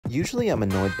Usually I'm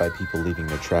annoyed by people leaving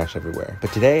their trash everywhere,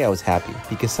 but today I was happy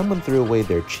because someone threw away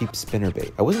their cheap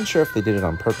spinnerbait. I wasn't sure if they did it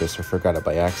on purpose or forgot it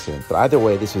by accident, but either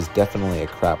way this was definitely a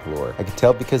crap lure. I could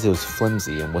tell because it was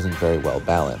flimsy and wasn't very well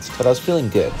balanced, but I was feeling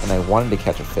good and I wanted to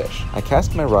catch a fish. I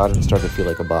cast my rod and started to feel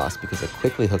like a boss because I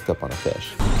quickly hooked up on a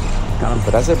fish. Got him.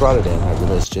 But as I brought it in, I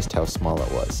realized just how small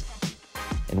it was.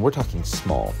 And we're talking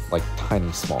small, like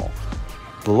tiny small.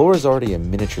 The lure is already a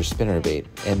miniature spinnerbait,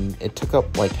 and it took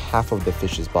up like half of the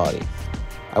fish's body.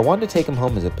 I wanted to take him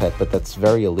home as a pet, but that's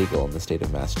very illegal in the state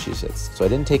of Massachusetts, so I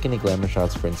didn't take any glamour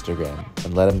shots for Instagram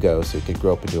and let him go so he could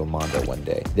grow up into a Mondo one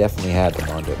day. Definitely had the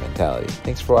Mondo mentality.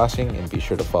 Thanks for watching, and be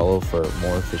sure to follow for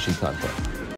more fishy content.